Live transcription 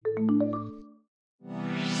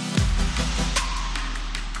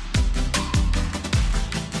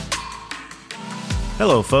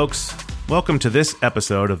Hello, folks. Welcome to this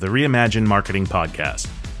episode of the Reimagine Marketing Podcast.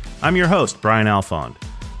 I'm your host, Brian Alfond.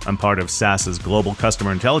 I'm part of SaaS's Global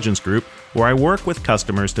Customer Intelligence Group, where I work with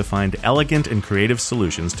customers to find elegant and creative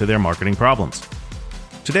solutions to their marketing problems.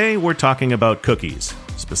 Today, we're talking about cookies,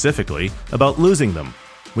 specifically about losing them.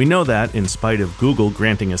 We know that, in spite of Google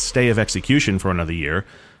granting a stay of execution for another year,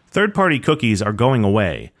 third-party cookies are going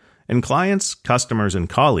away, and clients, customers, and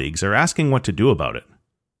colleagues are asking what to do about it.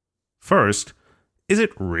 First, is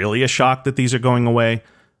it really a shock that these are going away?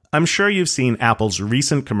 I'm sure you've seen Apple's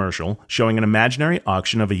recent commercial showing an imaginary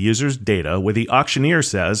auction of a user's data where the auctioneer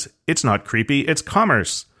says, "It's not creepy, it's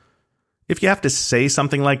commerce." If you have to say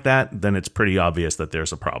something like that, then it's pretty obvious that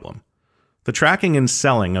there's a problem. The tracking and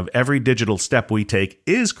selling of every digital step we take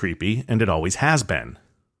is creepy, and it always has been.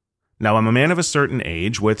 Now, I'm a man of a certain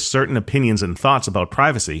age with certain opinions and thoughts about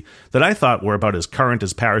privacy that I thought were about as current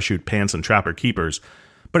as parachute pants and trapper keepers,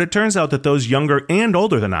 but it turns out that those younger and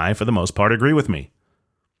older than I, for the most part, agree with me.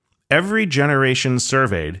 Every generation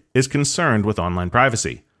surveyed is concerned with online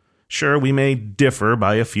privacy. Sure, we may differ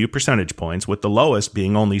by a few percentage points, with the lowest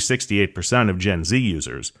being only 68% of Gen Z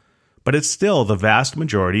users, but it's still the vast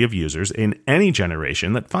majority of users in any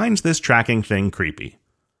generation that finds this tracking thing creepy.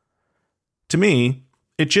 To me,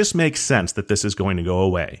 it just makes sense that this is going to go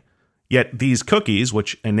away. Yet these cookies,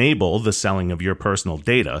 which enable the selling of your personal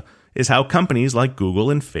data, is how companies like Google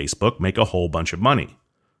and Facebook make a whole bunch of money.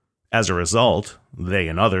 As a result, they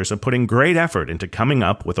and others are putting great effort into coming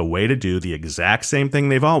up with a way to do the exact same thing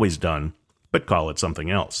they've always done, but call it something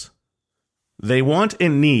else. They want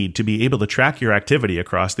and need to be able to track your activity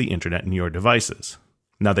across the internet and your devices.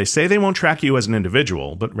 Now, they say they won't track you as an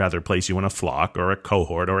individual, but rather place you in a flock or a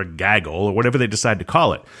cohort or a gaggle or whatever they decide to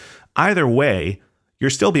call it. Either way, you're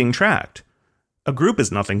still being tracked. A group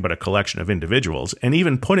is nothing but a collection of individuals, and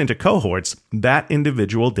even put into cohorts, that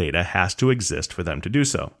individual data has to exist for them to do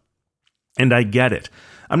so. And I get it.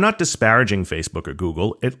 I'm not disparaging Facebook or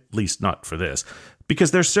Google, at least not for this, because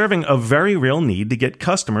they're serving a very real need to get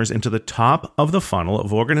customers into the top of the funnel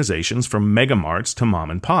of organizations from megamarts to mom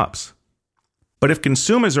and pops. But if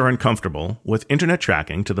consumers are uncomfortable with internet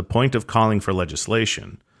tracking to the point of calling for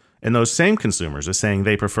legislation, and those same consumers are saying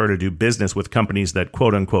they prefer to do business with companies that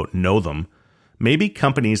quote-unquote know them, maybe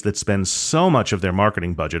companies that spend so much of their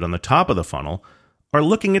marketing budget on the top of the funnel are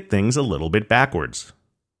looking at things a little bit backwards.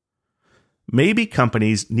 Maybe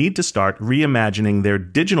companies need to start reimagining their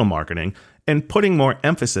digital marketing and putting more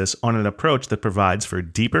emphasis on an approach that provides for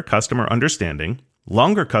deeper customer understanding,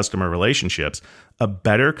 longer customer relationships, a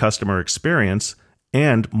better customer experience,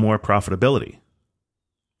 and more profitability.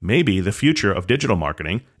 Maybe the future of digital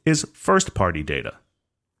marketing is first-party data.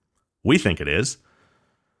 We think it is.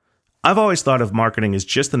 I've always thought of marketing as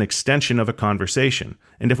just an extension of a conversation,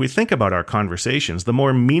 and if we think about our conversations, the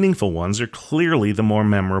more meaningful ones are clearly the more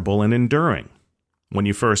memorable and enduring. When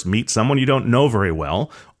you first meet someone you don't know very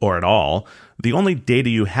well, or at all, the only data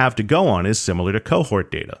you have to go on is similar to cohort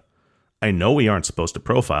data. I know we aren't supposed to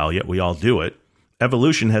profile, yet we all do it.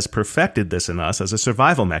 Evolution has perfected this in us as a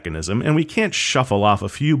survival mechanism, and we can't shuffle off a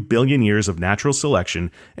few billion years of natural selection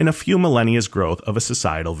and a few millennia's growth of a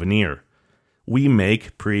societal veneer. We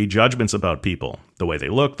make prejudgments about people, the way they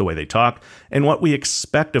look, the way they talk, and what we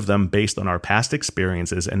expect of them based on our past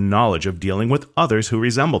experiences and knowledge of dealing with others who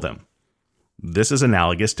resemble them. This is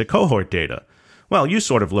analogous to cohort data. Well, you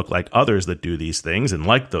sort of look like others that do these things and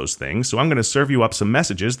like those things, so I'm going to serve you up some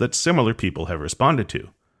messages that similar people have responded to.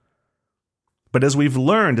 But as we've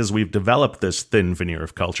learned as we've developed this thin veneer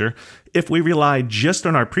of culture, if we rely just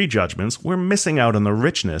on our prejudgments, we're missing out on the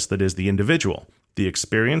richness that is the individual, the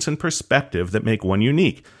experience and perspective that make one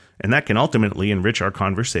unique, and that can ultimately enrich our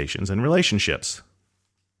conversations and relationships.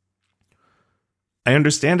 I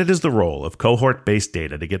understand it is the role of cohort-based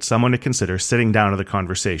data to get someone to consider sitting down to the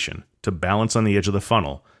conversation, to balance on the edge of the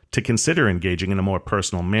funnel, to consider engaging in a more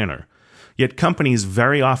personal manner. Yet companies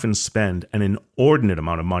very often spend an inordinate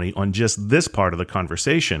amount of money on just this part of the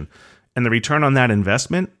conversation, and the return on that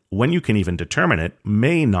investment, when you can even determine it,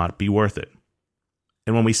 may not be worth it.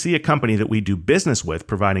 And when we see a company that we do business with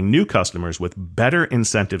providing new customers with better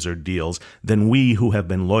incentives or deals than we who have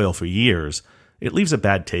been loyal for years, it leaves a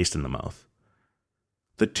bad taste in the mouth.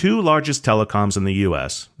 The two largest telecoms in the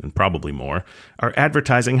US, and probably more, are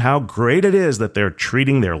advertising how great it is that they're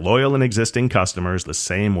treating their loyal and existing customers the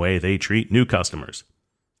same way they treat new customers.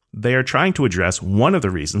 They are trying to address one of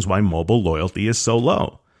the reasons why mobile loyalty is so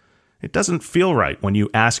low. It doesn't feel right when you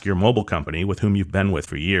ask your mobile company, with whom you've been with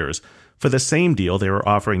for years, for the same deal they were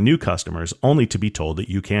offering new customers only to be told that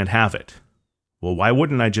you can't have it. Well, why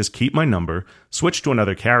wouldn't I just keep my number, switch to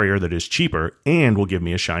another carrier that is cheaper, and will give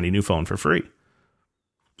me a shiny new phone for free?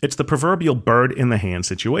 It's the proverbial bird in the hand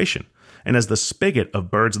situation. And as the spigot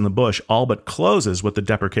of birds in the bush all but closes with the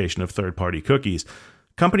deprecation of third-party cookies,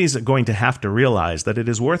 companies are going to have to realize that it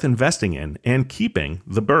is worth investing in and keeping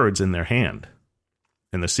the birds in their hand.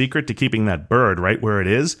 And the secret to keeping that bird right where it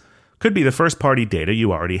is could be the first-party data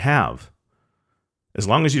you already have. As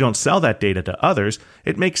long as you don't sell that data to others,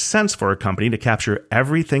 it makes sense for a company to capture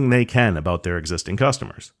everything they can about their existing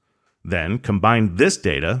customers. Then combine this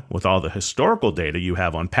data with all the historical data you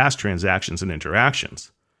have on past transactions and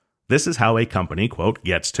interactions. This is how a company, quote,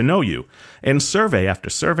 gets to know you. And survey after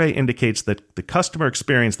survey indicates that the customer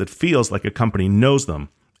experience that feels like a company knows them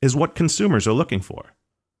is what consumers are looking for.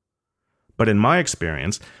 But in my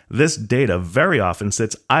experience, this data very often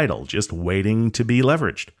sits idle, just waiting to be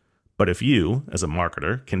leveraged. But if you, as a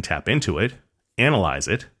marketer, can tap into it, analyze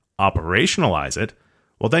it, operationalize it,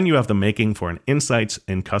 well, then you have the making for an insights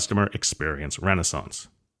and customer experience renaissance.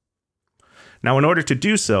 Now, in order to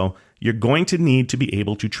do so, you're going to need to be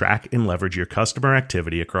able to track and leverage your customer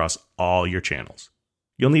activity across all your channels.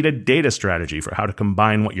 You'll need a data strategy for how to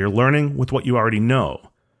combine what you're learning with what you already know.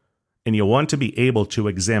 And you'll want to be able to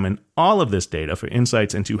examine all of this data for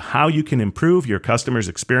insights into how you can improve your customers'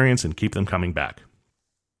 experience and keep them coming back.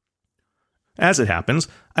 As it happens,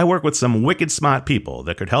 I work with some wicked smart people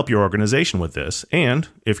that could help your organization with this, and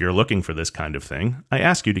if you're looking for this kind of thing, I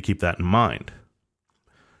ask you to keep that in mind.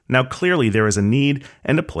 Now, clearly there is a need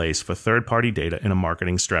and a place for third-party data in a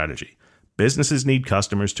marketing strategy. Businesses need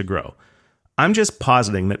customers to grow. I'm just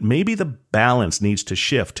positing that maybe the balance needs to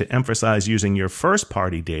shift to emphasize using your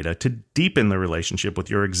first-party data to deepen the relationship with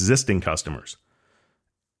your existing customers.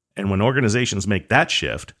 And when organizations make that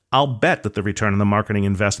shift, I'll bet that the return on the marketing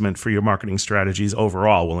investment for your marketing strategies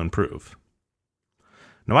overall will improve.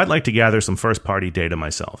 Now, I'd like to gather some first-party data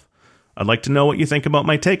myself. I'd like to know what you think about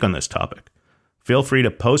my take on this topic. Feel free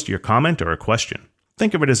to post your comment or a question.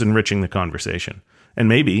 Think of it as enriching the conversation, and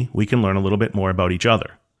maybe we can learn a little bit more about each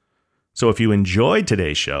other. So if you enjoyed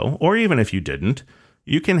today's show, or even if you didn't,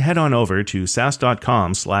 you can head on over to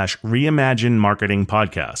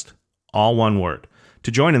sas.com/reimaginemarketingpodcast, all one word,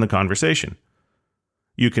 to join in the conversation.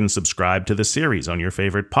 You can subscribe to the series on your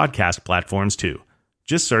favorite podcast platforms too.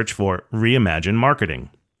 Just search for Reimagine Marketing.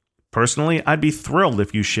 Personally, I'd be thrilled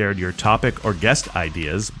if you shared your topic or guest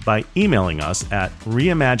ideas by emailing us at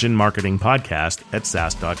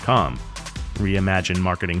reimaginemarketingpodcast@sas.com. Reimagine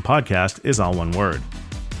Marketing Podcast is all one word.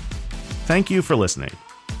 Thank you for listening.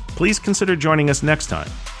 Please consider joining us next time.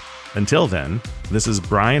 Until then, this is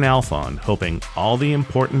Brian Alfond, hoping all the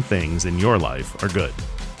important things in your life are good.